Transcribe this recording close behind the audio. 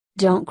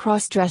Don't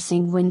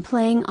cross-dressing when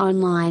playing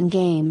online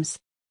games.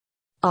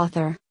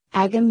 Author,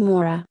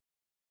 Agamora.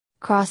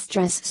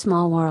 Crossdress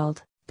Small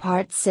World,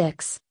 Part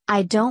 6,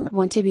 I don't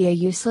want to be a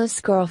useless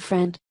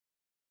girlfriend.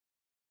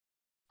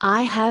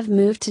 I have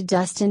moved to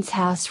Dustin's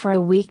house for a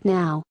week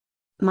now.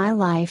 My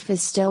life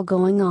is still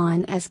going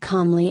on as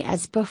calmly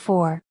as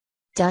before.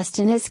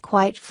 Dustin is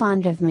quite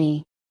fond of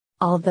me.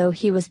 Although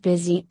he was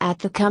busy at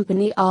the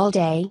company all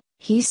day,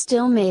 he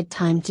still made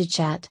time to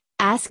chat,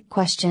 ask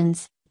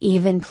questions,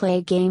 even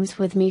play games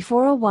with me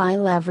for a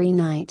while every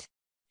night.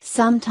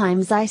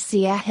 Sometimes I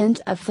see a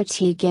hint of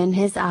fatigue in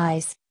his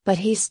eyes, but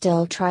he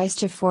still tries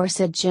to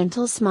force a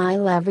gentle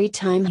smile every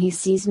time he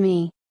sees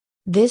me.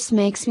 This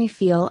makes me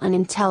feel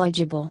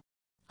unintelligible.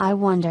 I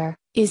wonder,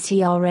 is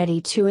he already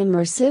too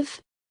immersive?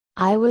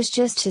 I was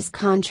just his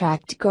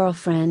contract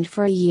girlfriend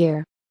for a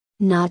year.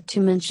 Not to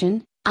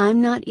mention,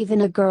 I'm not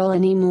even a girl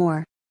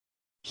anymore.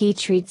 He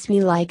treats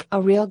me like a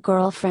real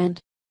girlfriend.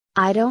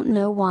 I don't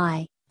know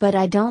why, but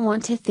I don't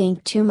want to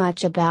think too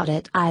much about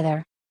it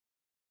either.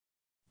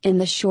 In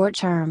the short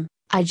term,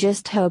 I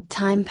just hope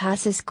time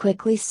passes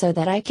quickly so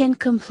that I can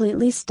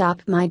completely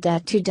stop my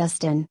debt to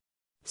Dustin.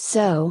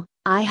 So,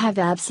 I have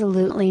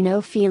absolutely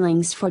no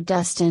feelings for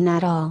Dustin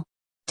at all.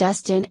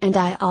 Dustin and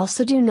I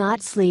also do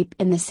not sleep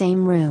in the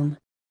same room.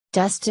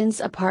 Dustin's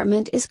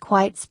apartment is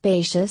quite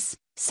spacious,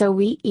 so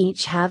we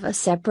each have a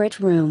separate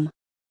room.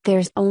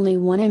 There's only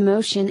one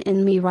emotion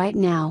in me right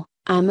now.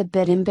 I'm a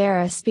bit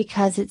embarrassed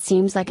because it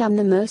seems like I'm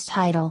the most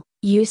idle,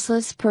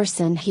 useless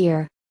person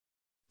here.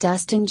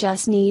 Dustin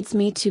just needs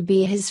me to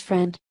be his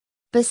friend.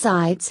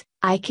 Besides,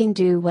 I can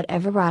do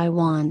whatever I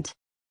want.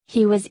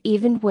 He was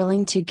even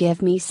willing to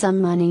give me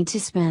some money to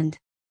spend.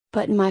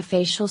 But my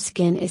facial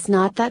skin is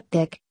not that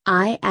thick,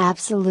 I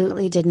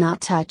absolutely did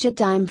not touch a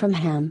dime from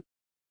him.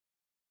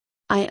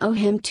 I owe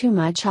him too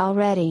much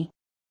already.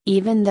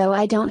 Even though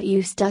I don't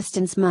use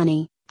Dustin's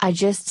money, I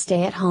just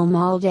stay at home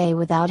all day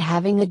without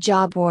having a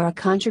job or a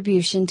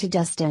contribution to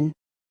Dustin.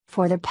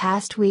 For the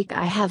past week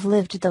I have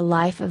lived the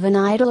life of an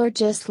idler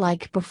just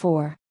like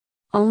before.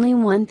 Only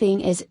one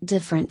thing is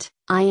different,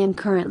 I am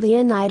currently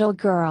an idle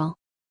girl.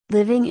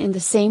 Living in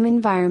the same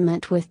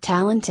environment with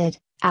talented,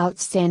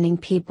 outstanding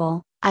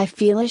people, I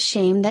feel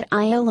ashamed that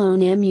I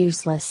alone am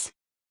useless.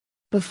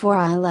 Before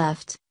I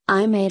left,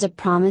 I made a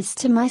promise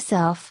to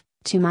myself,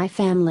 to my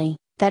family,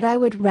 that I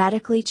would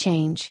radically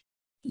change.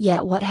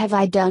 Yet what have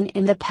I done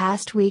in the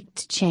past week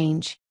to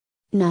change?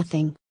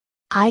 Nothing.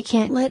 I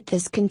can't let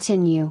this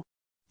continue.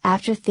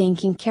 After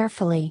thinking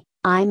carefully,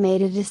 I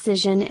made a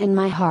decision in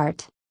my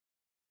heart.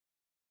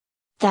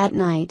 That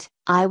night,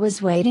 I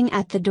was waiting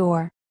at the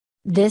door.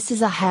 This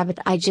is a habit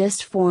I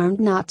just formed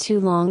not too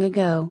long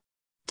ago.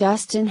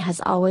 Dustin has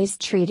always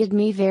treated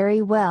me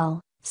very well,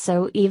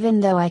 so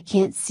even though I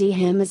can't see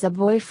him as a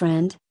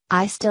boyfriend,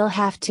 I still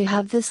have to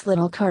have this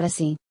little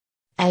courtesy.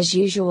 As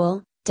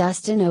usual,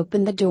 Dustin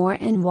opened the door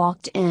and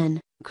walked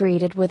in,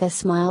 greeted with a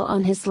smile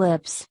on his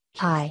lips.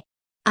 "Hi.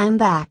 I'm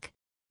back."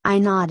 I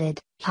nodded.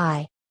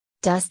 "Hi."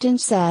 Dustin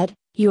said,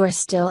 "You are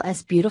still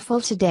as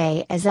beautiful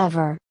today as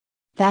ever.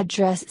 That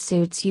dress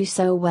suits you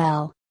so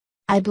well."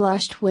 I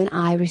blushed when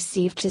I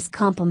received his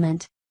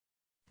compliment.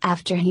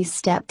 After he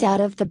stepped out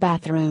of the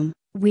bathroom,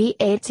 we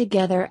ate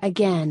together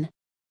again.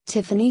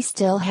 Tiffany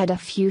still had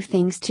a few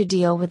things to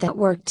deal with at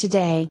work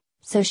today,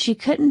 so she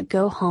couldn't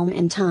go home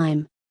in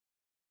time.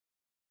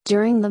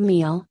 During the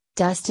meal,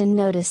 Dustin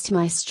noticed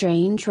my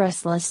strange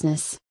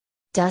restlessness.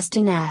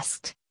 Dustin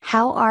asked,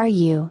 "How are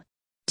you?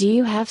 Do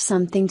you have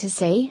something to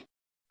say?"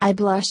 I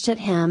blushed at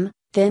him,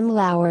 then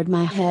lowered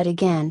my head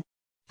again.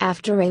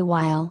 After a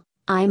while,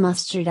 I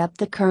mustered up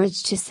the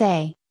courage to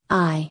say,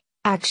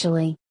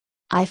 Actually,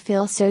 I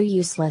feel so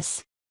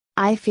useless.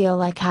 I feel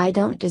like I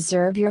don't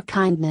deserve your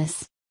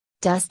kindness."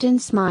 Dustin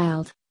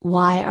smiled.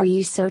 "Why are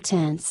you so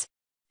tense?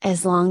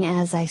 As long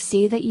as I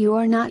see that you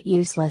are not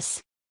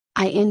useless."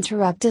 I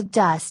interrupted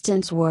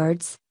Dustin's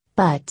words,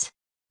 "But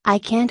I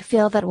can't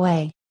feel that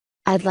way.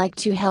 I'd like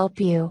to help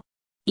you.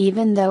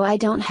 Even though I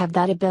don't have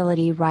that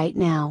ability right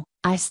now,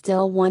 I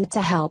still want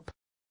to help.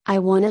 I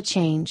want to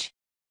change."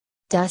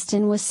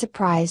 Dustin was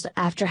surprised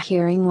after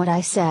hearing what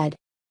I said.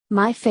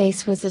 My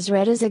face was as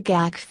red as a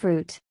gack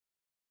fruit.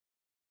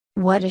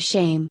 "What a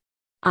shame.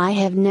 I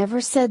have never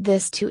said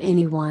this to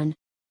anyone."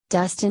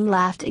 Dustin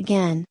laughed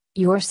again.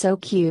 "You're so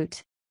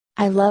cute.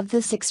 I love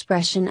this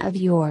expression of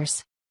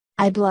yours."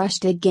 I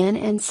blushed again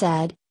and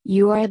said,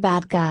 "You are a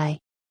bad guy.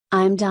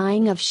 I'm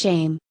dying of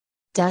shame."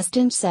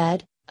 Dustin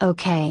said,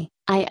 "Okay,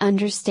 I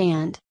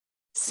understand.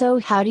 So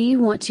how do you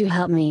want to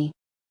help me?"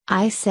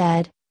 I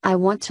said, "I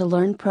want to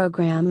learn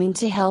programming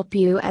to help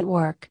you at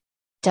work."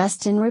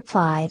 Dustin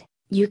replied,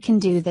 "You can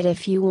do that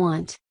if you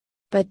want.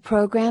 But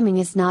programming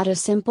is not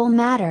a simple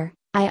matter,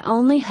 I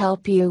only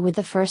help you with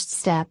the first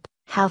step,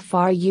 how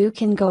far you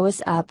can go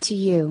is up to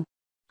you."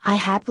 I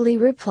happily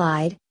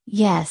replied,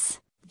 "Yes,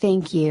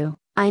 thank you,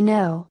 I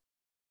know."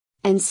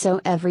 And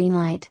so every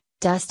night,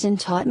 Dustin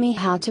taught me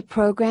how to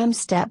program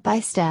step by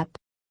step.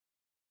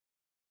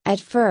 At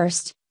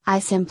first, I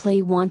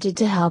simply wanted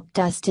to help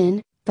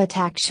Dustin, but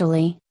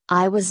actually,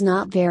 I was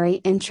not very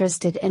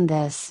interested in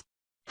this.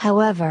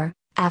 However,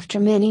 after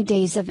many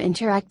days of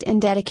interact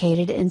and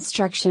dedicated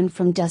instruction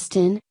from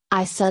Dustin,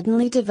 I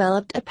suddenly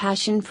developed a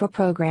passion for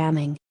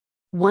programming.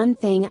 One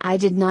thing I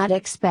did not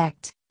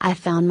expect, I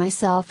found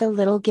myself a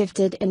little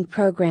gifted in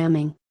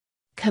programming.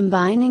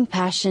 Combining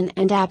passion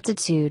and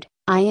aptitude,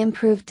 I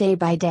improved day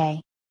by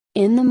day.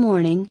 In the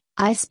morning,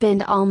 I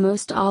spend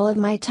almost all of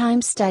my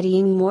time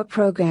studying more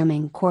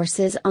programming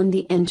courses on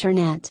the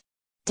internet.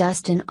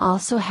 Dustin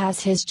also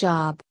has his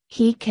job,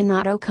 he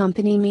cannot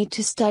accompany me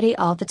to study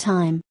all the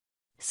time.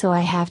 So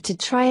I have to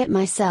try it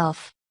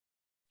myself.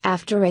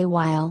 After a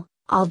while,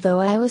 although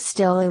I was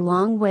still a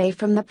long way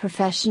from the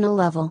professional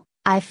level,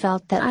 I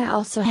felt that I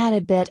also had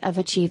a bit of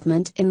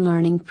achievement in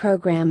learning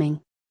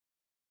programming.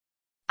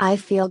 I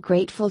feel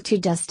grateful to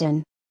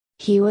Dustin.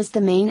 He was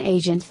the main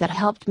agent that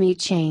helped me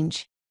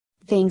change.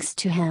 Thanks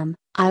to him,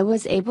 I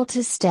was able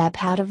to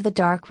step out of the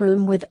dark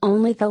room with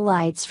only the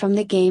lights from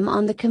the game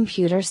on the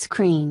computer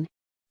screen.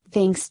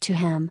 Thanks to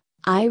him,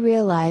 I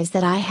realized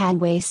that I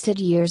had wasted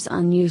years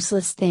on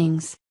useless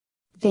things.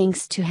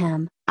 Thanks to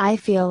him, I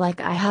feel like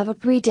I have a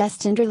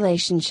predestined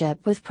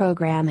relationship with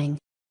programming.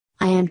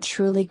 I am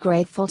truly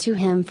grateful to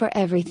him for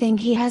everything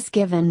he has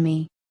given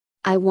me.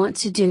 I want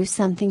to do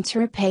something to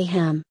repay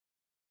him.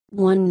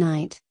 One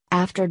night,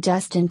 after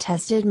Dustin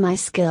tested my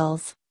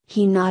skills,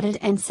 he nodded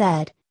and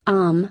said,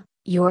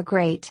 "You're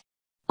great.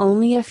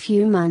 Only a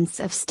few months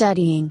of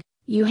studying,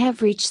 you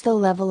have reached the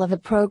level of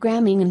a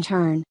programming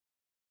intern.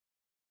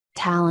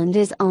 Talent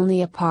is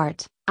only a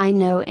part. I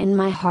know in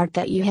my heart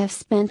that you have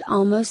spent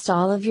almost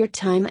all of your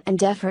time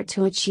and effort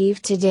to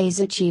achieve today's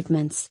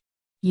achievements.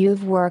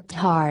 You've worked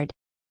hard."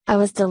 I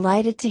was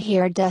delighted to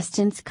hear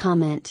Dustin's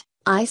comment.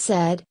 I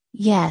said,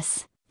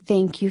 "Yes,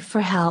 thank you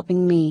for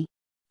helping me.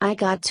 I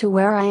got to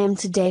where I am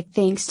today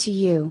thanks to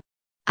you.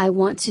 I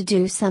want to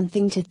do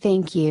something to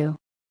thank you."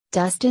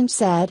 Dustin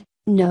said,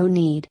 "No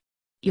need.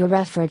 Your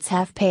efforts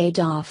have paid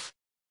off."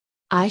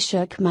 I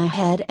shook my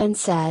head and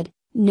said,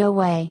 "No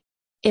way.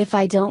 If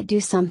I don't do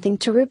something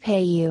to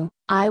repay you,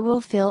 I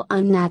will feel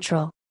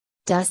unnatural."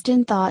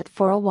 Dustin thought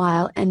for a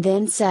while and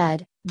then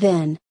said,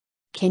 "Then,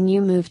 can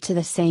you move to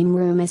the same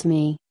room as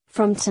me,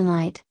 from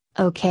tonight,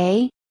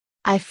 okay?"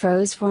 I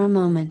froze for a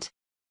moment.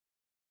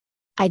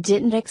 I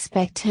didn't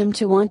expect him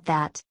to want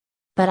that.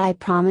 But I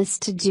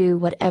promised to do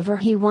whatever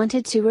he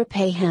wanted to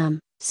repay him,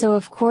 so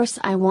of course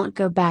I won't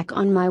go back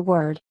on my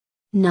word.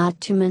 Not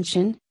to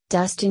mention,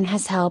 Dustin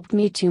has helped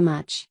me too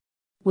much.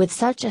 With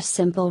such a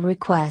simple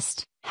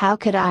request, how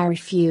could I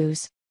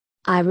refuse?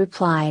 I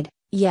replied,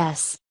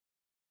 "Yes."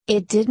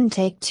 It didn't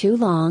take too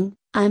long,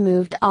 I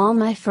moved all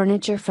my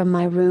furniture from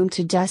my room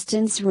to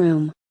Dustin's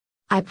room.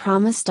 I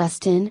promised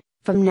Dustin,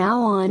 from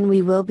now on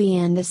we will be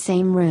in the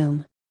same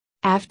room.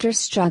 After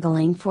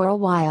struggling for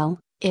a while,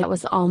 it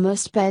was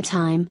almost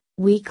bedtime,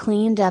 we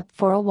cleaned up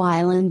for a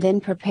while and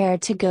then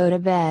prepared to go to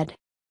bed.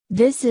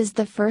 This is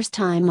the first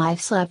time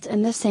I've slept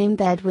in the same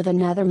bed with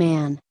another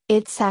man,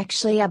 it's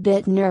actually a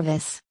bit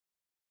nervous.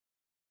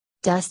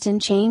 Dustin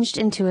changed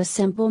into a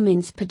simple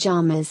men's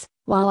pajamas,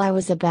 while I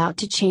was about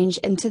to change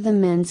into the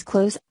men's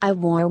clothes I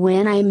wore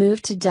when I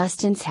moved to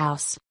Dustin's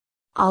house.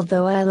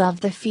 Although I love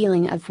the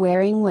feeling of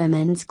wearing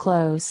women's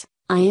clothes,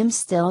 I am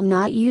still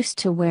not used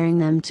to wearing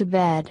them to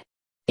bed.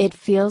 It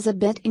feels a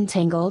bit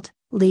entangled,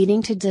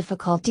 leading to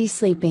difficulty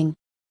sleeping.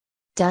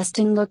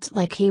 Dustin looked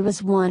like he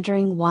was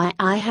wondering why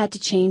I had to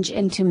change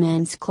into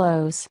men's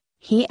clothes.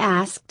 He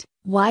asked,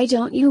 "Why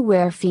don't you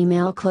wear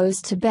female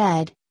clothes to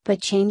bed,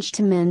 but change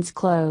to men's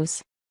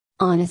clothes?"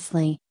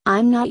 Honestly,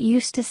 I'm not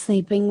used to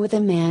sleeping with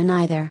a man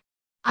either.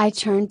 I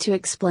turned to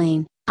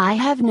explain, "I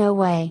have no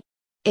way.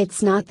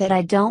 It's not that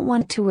I don't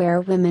want to wear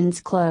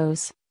women's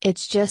clothes,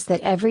 it's just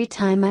that every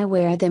time I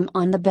wear them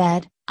on the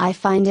bed, I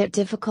find it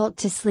difficult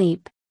to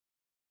sleep."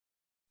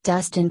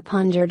 Dustin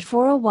pondered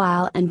for a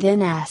while and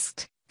then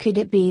asked, "Could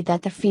it be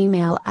that the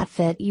female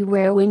outfit you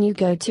wear when you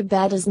go to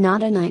bed is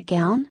not a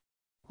nightgown?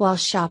 While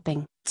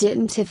shopping,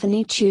 didn't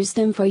Tiffany choose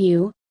them for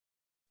you?"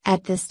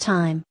 At this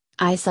time,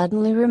 I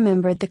suddenly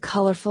remembered the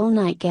colorful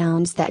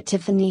nightgowns that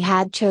Tiffany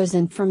had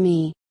chosen for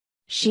me.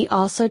 She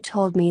also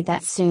told me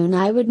that soon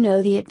I would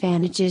know the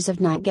advantages of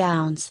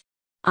nightgowns.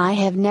 I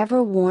have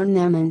never worn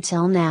them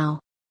until now.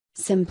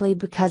 Simply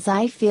because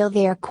I feel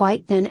they are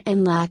quite thin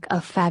and lack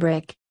of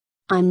fabric.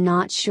 I'm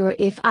not sure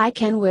if I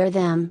can wear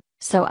them,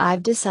 so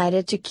I've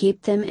decided to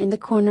keep them in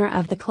the corner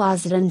of the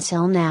closet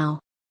until now.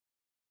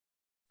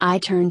 I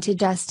turned to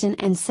Dustin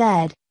and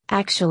said,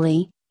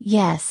 "Actually,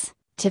 yes,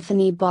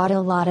 Tiffany bought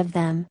a lot of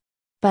them.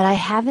 But I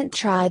haven't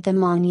tried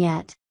them on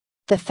yet.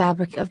 The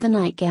fabric of the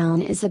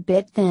nightgown is a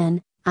bit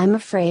thin, I'm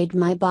afraid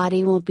my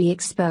body will be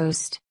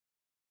exposed."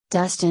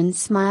 Dustin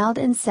smiled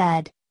and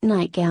said,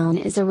 "Nightgown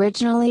is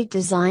originally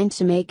designed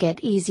to make it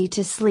easy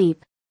to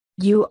sleep.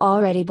 You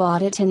already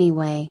bought it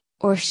anyway,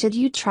 or should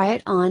you try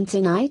it on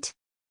tonight?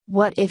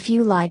 What if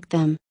you like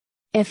them?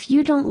 If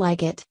you don't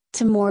like it,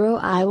 tomorrow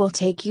I will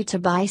take you to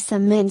buy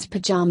some men's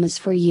pajamas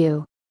for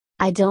you.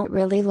 I don't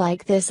really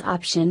like this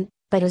option,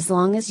 but as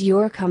long as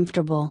you're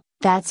comfortable,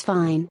 that's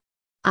fine."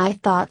 I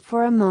thought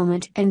for a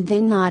moment and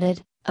then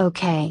nodded,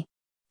 okay.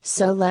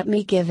 So let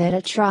me give it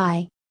a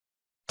try.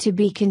 To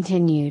be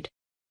continued.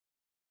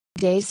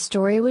 Today's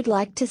story would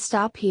like to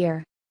stop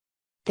here.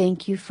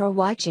 Thank you for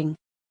watching.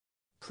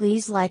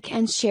 Please like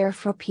and share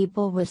for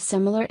people with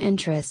similar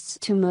interests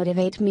to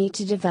motivate me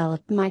to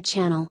develop my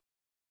channel.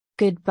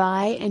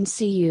 Goodbye and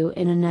see you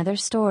in another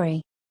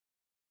story.